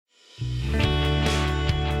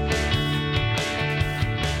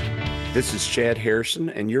This is Chad Harrison,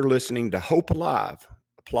 and you're listening to Hope Alive,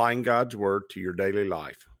 applying God's Word to your daily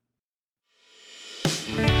life.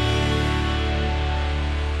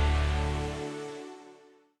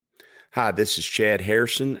 Hi, this is Chad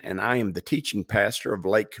Harrison, and I am the teaching pastor of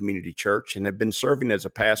Lake Community Church and have been serving as a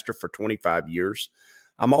pastor for 25 years.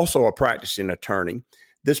 I'm also a practicing attorney.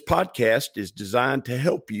 This podcast is designed to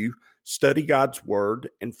help you study God's Word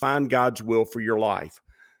and find God's will for your life.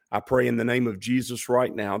 I pray in the name of Jesus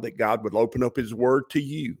right now that God would open up His Word to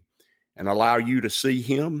you and allow you to see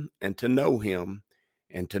Him and to know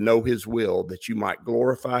His will, that you might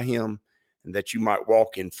glorify Him and that you might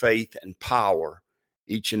walk in faith and power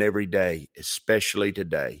each and every day, especially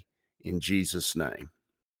today, in Jesus' name.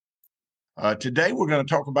 Today, we're going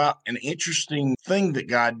to talk about an interesting thing that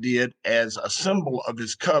God did as a symbol of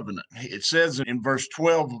His covenant. It says in verse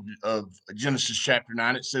 12 of Genesis chapter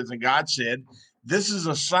 9, it says, "And God said, 'This is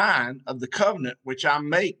a sign of the covenant which I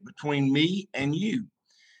make between me and you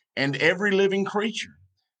and every living creature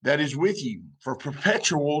that is with you for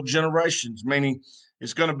perpetual generations,'" meaning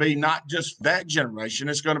it's going to be not just that generation,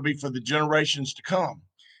 it's going to be for the generations to come.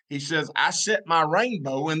 He says, "I set my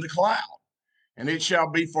rainbow in the cloud, and it shall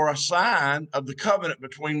be for a sign of the covenant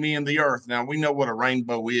between me and the earth." Now, we know what a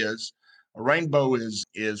rainbow is. A rainbow is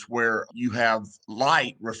where you have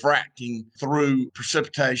light refracting through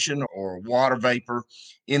precipitation or water vapor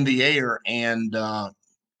in the air. And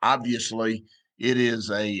obviously, it is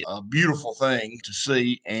a beautiful thing to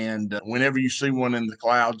see. And whenever you see one in the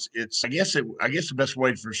clouds, I guess the best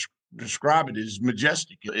way to describe it is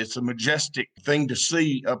majestic. It's a majestic thing to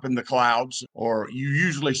see up in the clouds, or you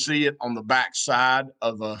usually see it on the backside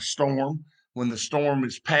of a storm when the storm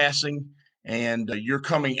is passing and you're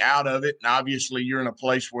coming out of it. And obviously you're in a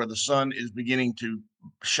place where the sun is beginning to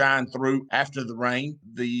shine through after the rain.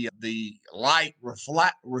 The light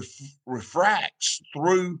refracts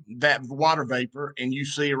through that water vapor and you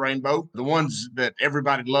see a rainbow. The ones that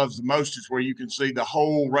everybody loves the most is where you can see the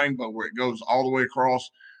whole rainbow, where it goes all the way across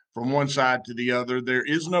from one side to the other. There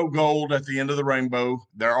is no gold at the end of the rainbow.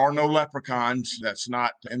 There are no leprechauns. That's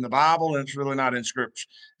not in the Bible, and it's really not in Scripture.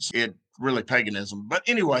 It's really paganism. But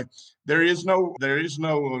anyway, there is no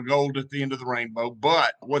gold at the end of the rainbow.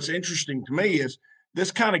 But what's interesting to me is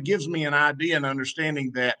this kind of gives me an idea and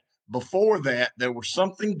understanding that before that, there was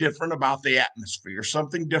something different about the atmosphere,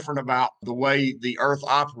 something different about the way the earth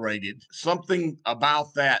operated, something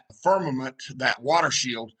about that firmament, that water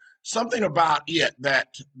shield, something about it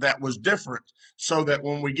that was different, so that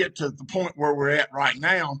when we get to the point where we're at right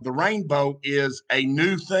now, the rainbow is a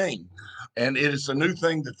new thing, and it is a new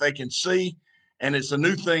thing that they can see, and it's a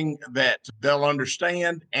new thing that they'll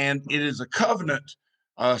understand, and it is a covenant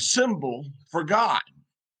symbol for God.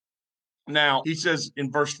 Now, he says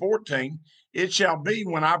in verse 14, "It shall be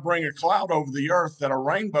when I bring a cloud over the earth that a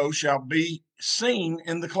rainbow shall be seen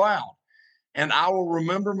in the cloud. And I will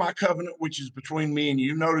remember my covenant, which is between me and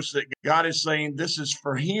you." Notice that God is saying this is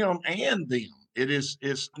for him and them.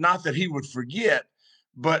 It's not that he would forget,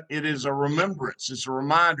 but it is a remembrance. It's a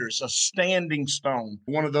reminder. It's a standing stone.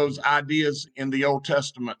 One of those ideas in the Old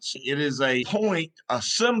Testament. It is a point, a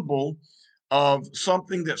symbol of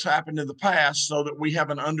something that's happened in the past, so that we have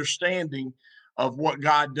an understanding of what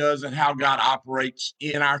God does and how God operates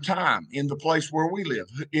in our time, in the place where we live,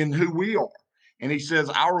 in who we are. And he says,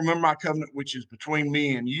 "I'll remember my covenant, which is between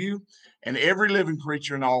me and you and every living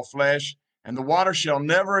creature in all flesh, and the water shall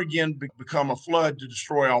never again become a flood to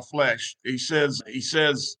destroy all flesh." He says,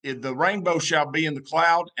 "The rainbow shall be in the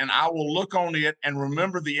cloud, and I will look on it and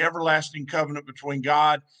remember the everlasting covenant between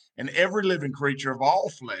God and every living creature of all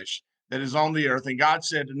flesh that is on the earth." And God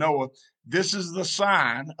said to Noah, "This is the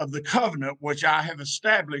sign of the covenant which I have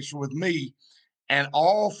established with me and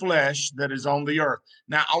all flesh that is on the earth."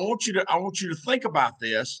 Now, I want you to think about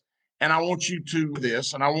this, and I want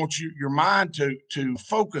your mind to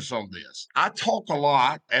focus on this. I talk a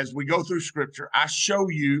lot as we go through Scripture. I show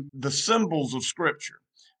you the symbols of Scripture.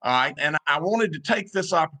 All right. And I wanted to take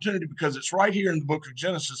this opportunity because it's right here in the book of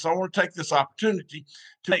Genesis. So I want to take this opportunity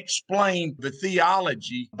to explain the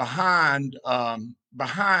theology behind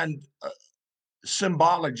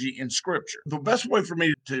symbology in Scripture. The best way for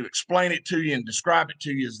me to explain it to you and describe it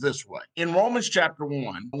to you is this way. In Romans chapter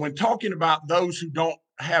 1, when talking about those who don't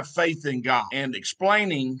have faith in God and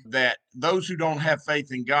explaining that those who don't have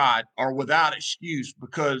faith in God are without excuse,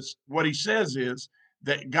 because what he says is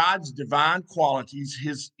that God's divine qualities,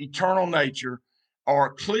 his eternal nature,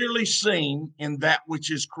 are clearly seen in that which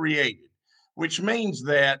is created, which means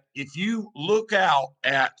that if you look out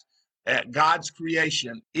at God's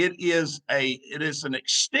creation, it is an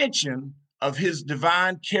extension of his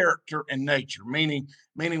divine character and nature. Meaning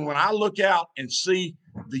when I look out and see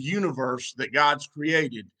the universe that God's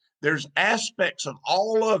created, there's aspects of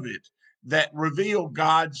all of it that reveal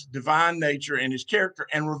God's divine nature and his character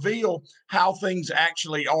and reveal how things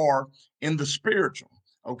actually are in the spiritual.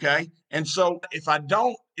 Okay. And so if I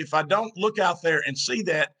don't look out there and see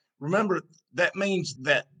that, remember that means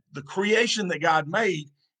that the creation that God made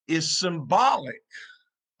is symbolic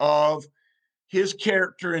of his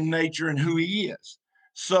character and nature and who he is.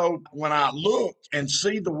 So when I look and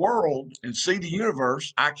see the world and see the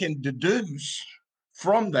universe, I can deduce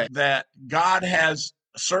from that God has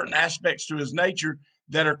certain aspects to his nature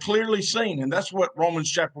that are clearly seen. And that's what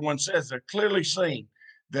Romans chapter 1 says. They're clearly seen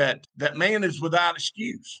that man is without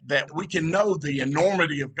excuse, that we can know the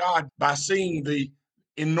enormity of God by seeing the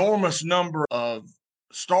enormous number of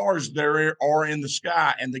stars there are in the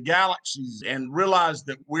sky and the galaxies, and realize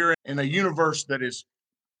that we're in a universe that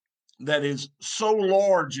is so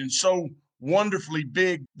large and so wonderfully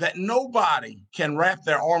big that nobody can wrap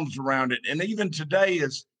their arms around it. And even today,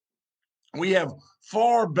 is we have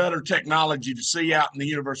far better technology to see out in the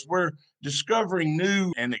universe. We're discovering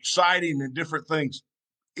new and exciting and different things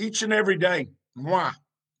each and every day. Why?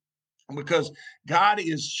 Because God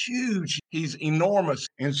is huge. He's enormous.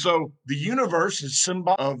 And so the universe is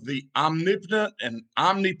symbol of the omnipotent and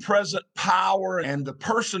omnipresent power and the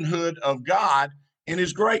personhood of God in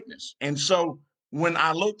his greatness. And so when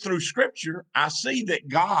I look through scripture, I see that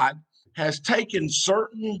God has taken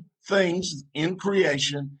certain things in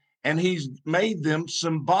creation and he's made them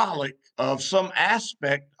symbolic of some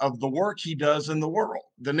aspect of the work he does in the world.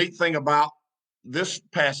 The neat thing about this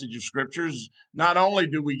passage of scriptures, not only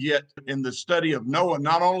do we get in the study of Noah,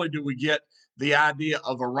 not only do we get the idea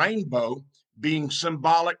of a rainbow being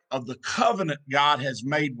symbolic of the covenant God has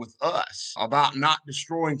made with us about not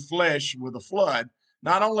destroying flesh with a flood.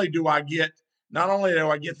 Not only do I get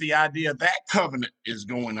the idea that covenant is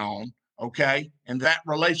going on, okay, and that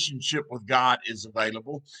relationship with God is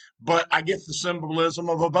available, but I get the symbolism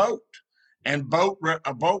of a boat. And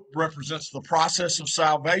a boat represents the process of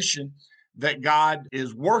salvation that God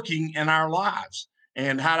is working in our lives.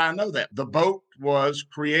 And how do I know that? The boat was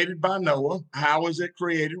created by Noah. How was it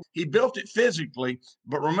created? He built it physically,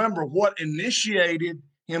 but remember what initiated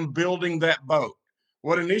him building that boat.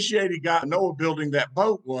 What initiated Noah building that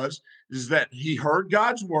boat is that he heard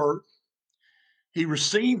God's word. He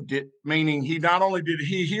received it, meaning he not only did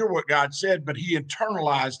he hear what God said, but he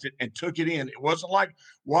internalized it and took it in. It wasn't like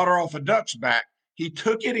water off a duck's back. He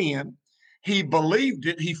took it in. He believed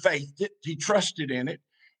it, he faithed it, he trusted in it,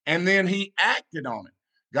 and then he acted on it.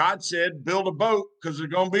 God said, build a boat because there's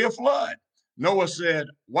going to be a flood. Noah said,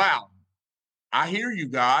 wow, I hear you,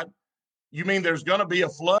 God. You mean there's going to be a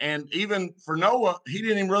flood? And even for Noah, he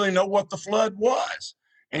didn't even really know what the flood was.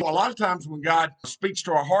 And a lot of times when God speaks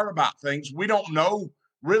to our heart about things, we don't know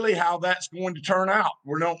really how that's going to turn out.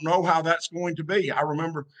 We don't know how that's going to be. I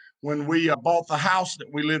remember when we bought the house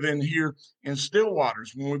that we live in here in Stillwaters.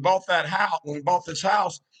 When we bought this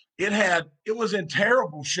house, it was in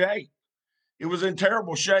terrible shape. It was in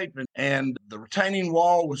terrible shape, and the retaining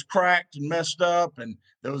wall was cracked and messed up, and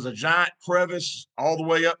there was a giant crevice all the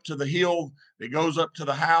way up to the hill that goes up to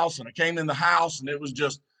the house. And I came in the house, and it was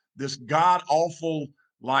just this god awful,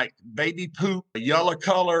 like baby poop, a yellow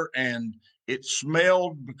color, and it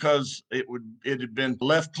smelled because it had been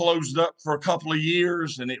left closed up for a couple of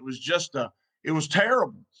years, and it was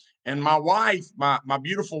terrible. And my wife, my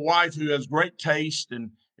beautiful wife, who has great taste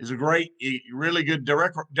and is a really good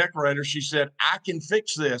decorator, she said, I can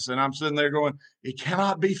fix this. And I'm sitting there going, it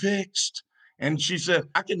cannot be fixed. And she said,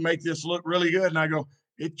 I can make this look really good. And I go,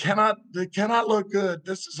 it cannot look good.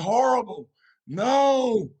 This is horrible.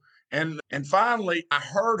 No. And finally, I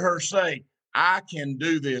heard her say, I can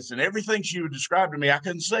do this. And everything she would describe to me, I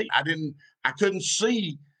couldn't see. I couldn't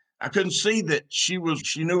see that she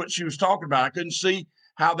knew what she was talking about. I couldn't see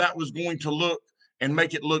how that was going to look and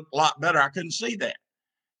make it look a lot better. I couldn't see that.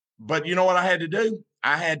 But you know what I had to do?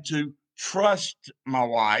 I had to trust my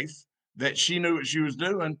wife that she knew what she was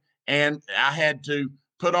doing. And I had to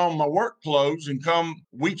put on my work clothes and come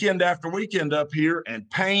weekend after weekend up here and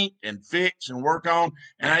paint and fix and work on.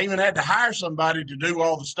 And I even had to hire somebody to do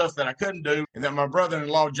all the stuff that I couldn't do and that my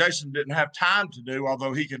brother-in-law Jason didn't have time to do,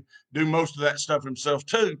 although he could do most of that stuff himself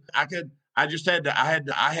too. I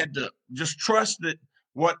had to just trust that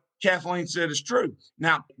what Kathleen said is true.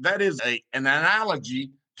 Now, that is an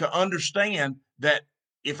analogy to understand that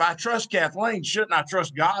if I trust Kathleen, shouldn't I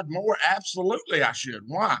trust God more? Absolutely, I should.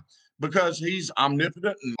 Why? Because he's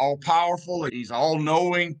omnipotent and all powerful. He's all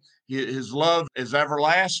knowing. His love is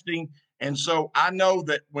everlasting. And so I know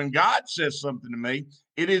that when God says something to me,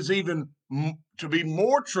 it is even to be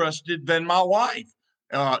more trusted than my wife.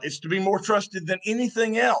 It's to be more trusted than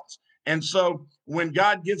anything else. And so when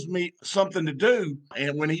God gives me something to do,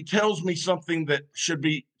 and when he tells me something that should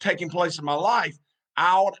be taking place in my life,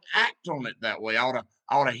 I ought to act on it that way. I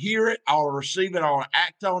ought to hear it, I ought to receive it, I ought to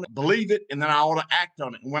act on it, believe it, and then I ought to act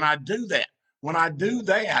on it. And when I do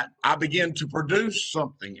that, I begin to produce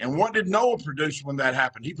something. And what did Noah produce when that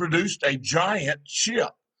happened? He produced a giant ship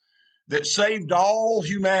that saved all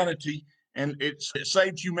humanity, and it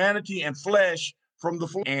saved humanity and flesh from the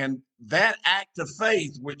flood. And that act of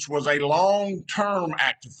faith, which was a long-term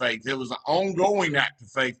act of faith, it was an ongoing act of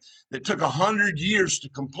faith that took 100 years to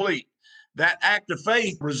complete. That act of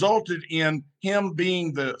faith resulted in him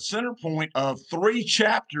being the center point of 3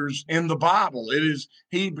 chapters in the Bible.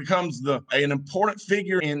 He becomes an important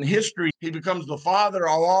figure in history. He becomes the father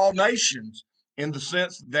of all nations, in the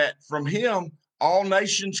sense that from him, all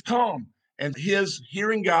nations come. And his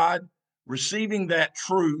hearing God, receiving that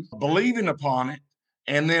truth, believing upon it,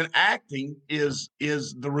 and then acting is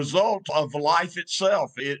the result of life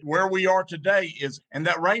itself. Where we are today and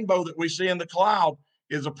that rainbow that we see in the cloud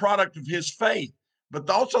is a product of his faith. But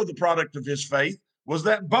also the product of his faith was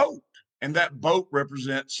that boat. And that boat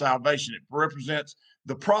represents salvation. It represents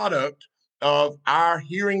the product of our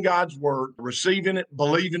hearing God's word, receiving it,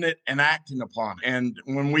 believing it, and acting upon it. And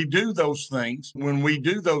when we do those things,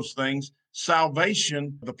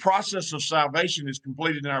 salvation, the process of salvation is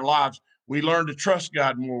completed in our lives. We learn to trust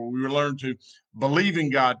God more. We learn to believe in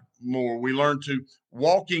God more. We learn to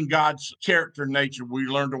walk in God's character and nature. We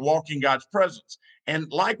learn to walk in God's presence. And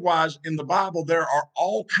likewise, in the Bible, there are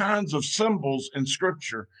all kinds of symbols in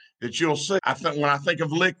Scripture that you'll see. When I think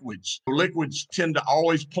of liquids tend to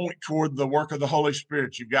always point toward the work of the Holy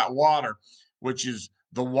Spirit. You've got water, which is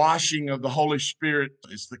the washing of the Holy Spirit.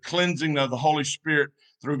 It's the cleansing of the Holy Spirit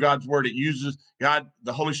through God's word.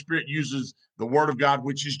 The Holy Spirit uses the word of God,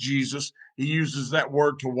 which is Jesus. He uses that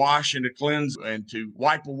word to wash and to cleanse and to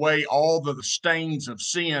wipe away all the stains of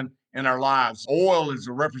sin in our lives. Oil is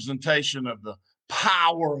a representation of the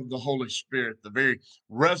power of the Holy Spirit, the very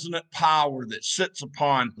resonant power that sits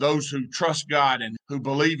upon those who trust God and who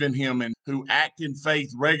believe in him and who act in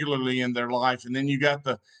faith regularly in their life. And then you got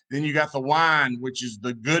the wine, which is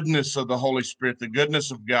the goodness of the Holy Spirit, the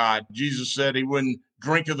goodness of God. Jesus said he wouldn't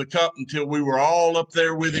drink of the cup until we were all up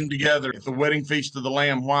there with him together at the wedding feast of the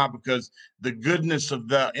Lamb. Why? Because the goodness of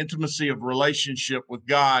the intimacy of relationship with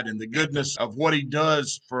God and the goodness of what he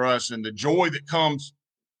does for us and the joy that comes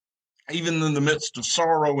even in the midst of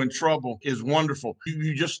sorrow and trouble is wonderful.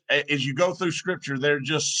 You just, as you go through Scripture, there are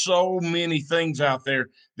just so many things out there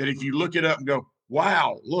that if you look it up and go,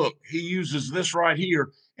 wow, look, he uses this right here.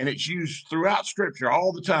 And it's used throughout Scripture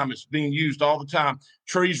all the time. It's being used all the time.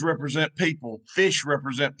 Trees represent people. Fish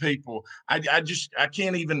represent people. I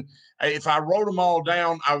can't even, if I wrote them all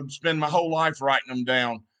down, I would spend my whole life writing them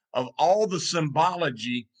down of all the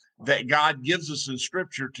symbology that God gives us in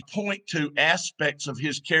Scripture to point to aspects of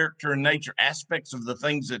his character and nature, aspects of the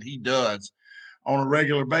things that he does on a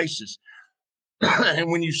regular basis.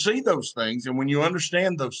 And when you see those things and when you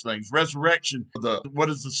understand those things, resurrection, what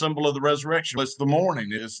is the symbol of the resurrection? It's the morning.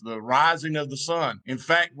 It's the rising of the sun. In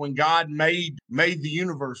fact, when God made the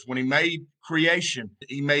universe, when he made creation,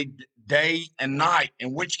 he made day and night.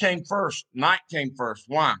 And which came first? Night came first.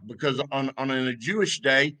 Why? Because on a Jewish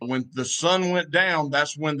day, when the sun went down,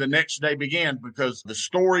 that's when the next day began, because the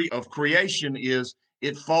story of creation is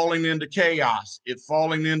it falling into chaos, it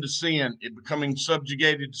falling into sin, it becoming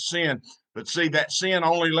subjugated to sin. But see, that sin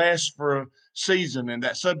only lasts for a season, and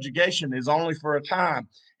that subjugation is only for a time.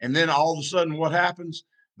 And then all of a sudden, what happens?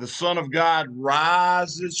 The Son of God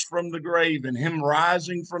rises from the grave, and him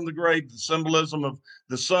rising from the grave, the symbolism of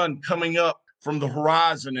the sun coming up from the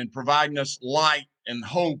horizon and providing us light and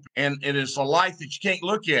hope. And it is a light that you can't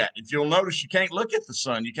look at. If you'll notice, you can't look at the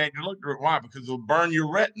sun. You can't look at it. Why? Because it'll burn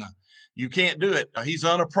your retina. You can't do it. He's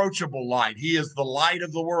unapproachable light. He is the light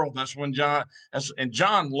of the world. And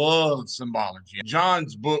John loves symbology.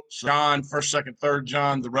 John's books, John, 1st, 2nd, 3rd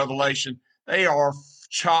John, the Revelation, they are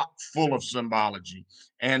chock full of symbology.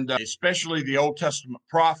 And especially the Old Testament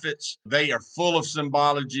prophets, they are full of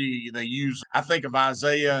symbology. I think of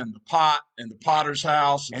Isaiah and the pot and the potter's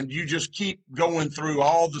house, and you just keep going through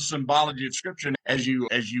all the symbology of Scripture as you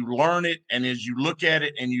learn it and as you look at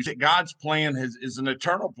it, and you see God's plan is an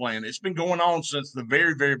eternal plan. It's been going on since the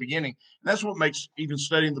very, very beginning. And that's what makes even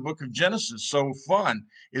studying the book of Genesis so fun,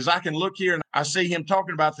 is I can look here and I see him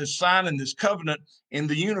talking about this sign and this covenant in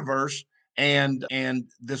the universe. and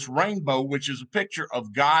this rainbow, which is a picture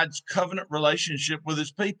of God's covenant relationship with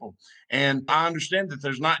his people. And I understand that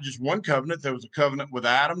there's not just one covenant. There was a covenant with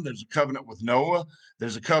Adam. There's a covenant with Noah.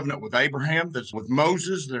 There's a covenant with Abraham. There's with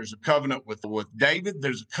Moses. There's a covenant with David.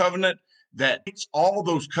 There's a covenant that it's all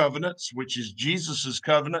those covenants, which is Jesus's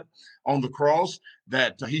covenant on the cross,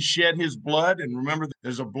 that he shed his blood. And remember,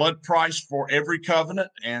 there's a blood price for every covenant.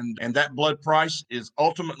 And that blood price is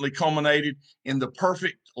ultimately culminated in the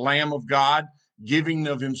perfect Lamb of God giving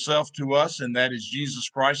of himself to us, and that is Jesus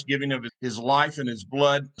Christ giving of his life and his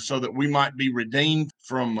blood so that we might be redeemed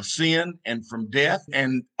from sin and from death.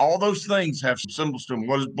 And all those things have some symbols to them.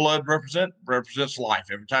 What does blood represent? It represents life.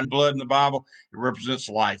 Every time blood in the Bible, it represents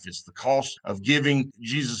life. It's the cost of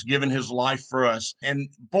Jesus giving his life for us. And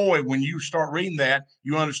boy, when you start reading that,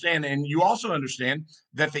 you understand, and you also understand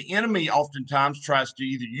that the enemy oftentimes tries to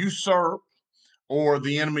either usurp or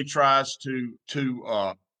the enemy tries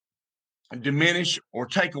to diminish or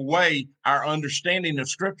take away our understanding of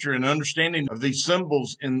Scripture and understanding of these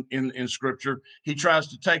symbols in Scripture. He tries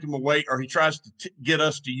to take them away, or he tries to get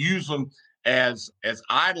us to use them as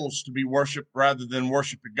idols to be worshiped rather than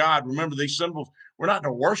worshiping God. Remember, these symbols, we're not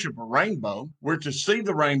to worship a rainbow. We're to see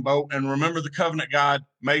the rainbow and remember the covenant God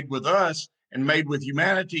made with us and made with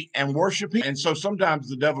humanity and worship him. And so sometimes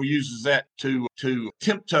the devil uses that to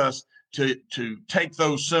tempt us to take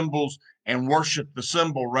those symbols and worship the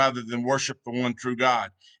symbol rather than worship the one true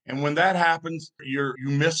God. And when that happens, you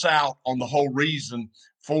miss out on the whole reason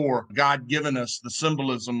for God giving us the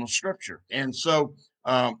symbolism of Scripture. And so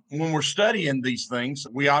when we're studying these things,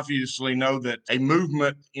 we obviously know that a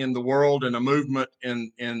movement in the world and a movement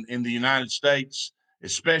in the United States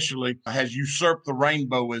especially has usurped the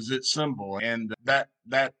rainbow as its symbol, and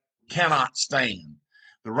that cannot stand.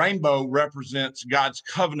 The rainbow represents God's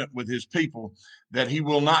covenant with his people that he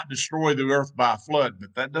will not destroy the earth by a flood.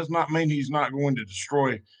 But that does not mean he's not going to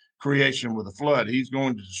destroy creation with a flood. He's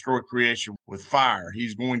going to destroy creation with fire.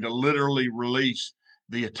 He's going to literally release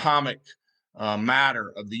the atomic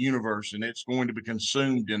matter of the universe, and it's going to be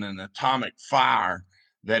consumed in an atomic fire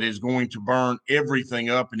that is going to burn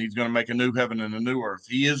everything up, and he's going to make a new heaven and a new earth.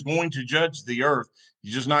 He is going to judge the earth.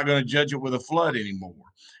 He's just not going to judge it with a flood anymore.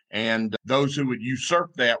 And those who would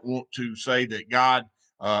usurp that want to say that God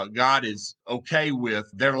is okay with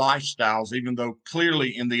their lifestyles, even though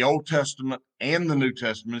clearly in the Old Testament and the New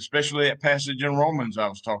Testament, especially that passage in Romans I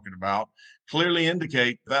was talking about, clearly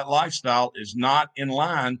indicate that lifestyle is not in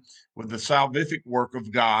line with the salvific work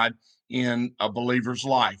of God in a believer's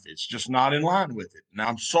life. It's just not in line with it. Now,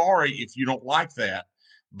 I'm sorry if you don't like that,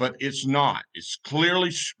 but it's not. It's clearly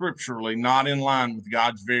scripturally not in line with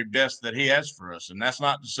God's very best that he has for us. And that's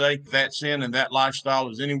not to say that sin and that lifestyle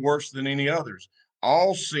is any worse than any others.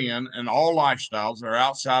 All sin and all lifestyles are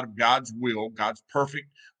outside of God's will, God's perfect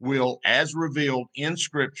will as revealed in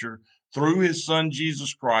Scripture through his Son,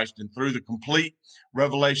 Jesus Christ, and through the complete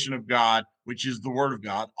revelation of God, which is the Word of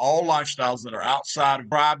God. All lifestyles that are outside of the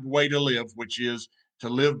prescribed way to live, which is to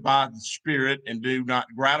live by the Spirit and do not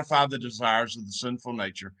gratify the desires of the sinful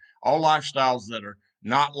nature. All lifestyles that are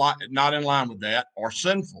not in line with that are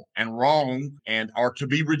sinful and wrong and are to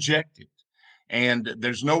be rejected. And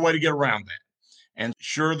there's no way to get around that. And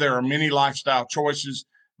sure, there are many lifestyle choices,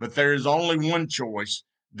 but there is only one choice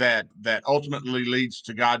that ultimately leads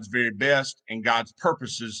to God's very best and God's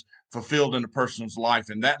purposes fulfilled in a person's life.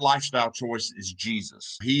 And that lifestyle choice is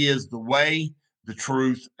Jesus. He is the way, the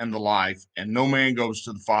truth, and the life, and no man goes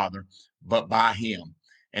to the Father but by him.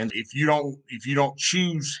 And if you don't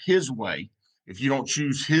choose his way, if you don't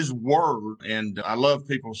choose his word, and I love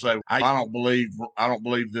people say, I don't believe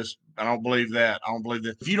this, I don't believe that, I don't believe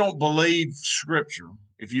this. If you don't believe Scripture,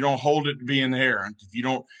 if you don't hold it to be inerrant, if you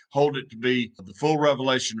don't hold it to be the full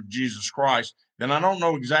revelation of Jesus Christ, then I don't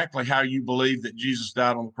know exactly how you believe that Jesus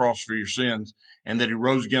died on the cross for your sins and that he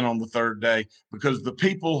rose again on the third day, because the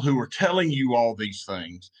people who are telling you all these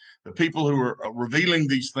things, the people who are revealing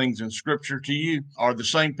these things in Scripture to you, are the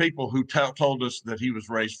same people who told us that he was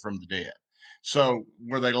raised from the dead. So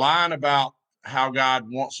were they lying about how God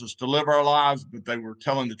wants us to live our lives, but they were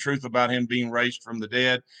telling the truth about him being raised from the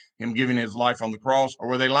dead, him giving his life on the cross? Or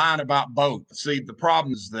were they lying about both? See, the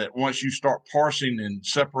problem is that once you start parsing and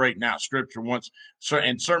separating out Scripture,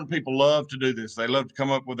 and certain people love to do this, they love to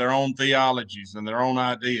come up with their own theologies and their own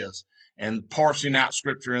ideas and parsing out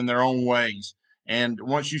Scripture in their own ways. And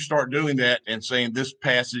once you start doing that and saying this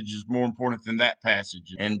passage is more important than that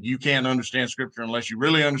passage, and you can't understand Scripture unless you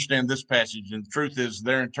really understand this passage, and the truth is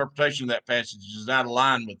their interpretation of that passage is out of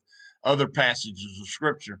line with other passages of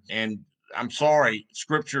Scripture. And I'm sorry,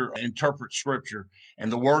 Scripture interprets Scripture,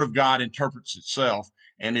 and the Word of God interprets itself.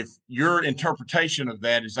 And if your interpretation of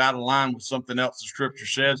that is out of line with something else the scripture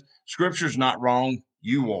says, scripture's not wrong.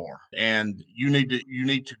 You are. And you need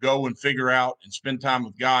to go and figure out and spend time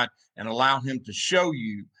with God and allow him to show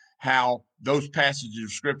you how those passages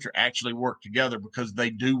of scripture actually work together, because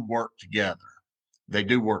they do work together. They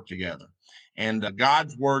do work together. And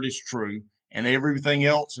God's word is true, and everything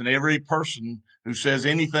else and every person who says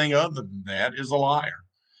anything other than that is a liar,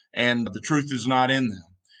 and the truth is not in them.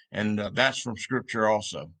 And that's from scripture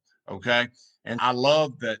also. Okay. And I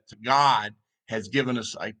love that God has given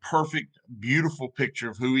us a perfect, beautiful picture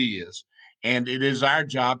of who he is. And it is our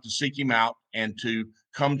job to seek him out and to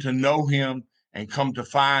come to know him and come to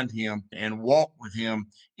find him and walk with him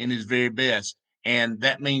in his very best. And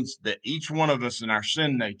that means that each one of us in our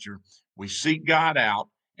sin nature, we seek God out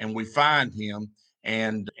and we find him.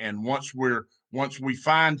 And once we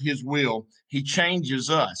find his will, he changes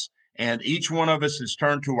us. And each one of us is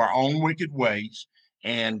turned to our own wicked ways.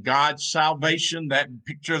 And God's salvation, that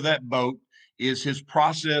picture of that boat, is his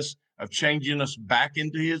process of changing us back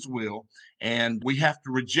into his will. And we have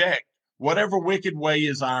to reject whatever wicked way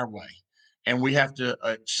is our way. And we have to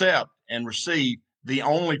accept and receive the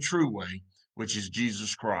only true way, which is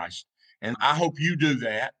Jesus Christ. And I hope you do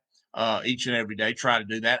that each and every day. Try to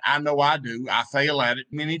do that. I know I do. I fail at it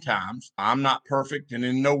many times. I'm not perfect, and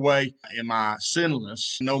in no way am I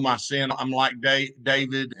sinless. I know my sin. I'm like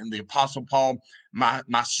David and the Apostle Paul.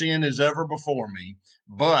 My sin is ever before me,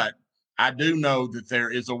 but I do know that there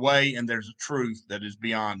is a way and there's a truth that is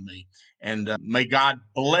beyond me. And may God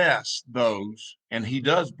bless those, and he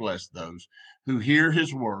does bless those who hear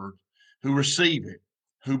his word, who receive it,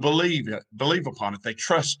 who believe upon it. They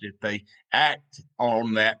trust it. They act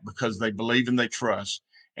on that because they believe and they trust,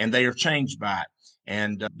 and they are changed by it.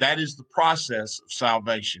 And that is the process of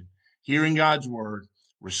salvation: hearing God's word,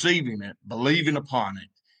 receiving it, believing upon it,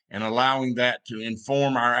 and allowing that to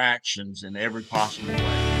inform our actions in every possible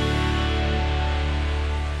way.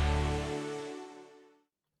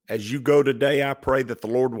 As you go today, I pray that the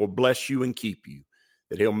Lord will bless you and keep you,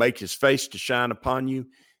 that he'll make his face to shine upon you,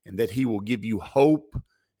 and that he will give you hope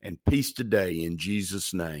and peace today in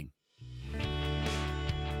Jesus' name.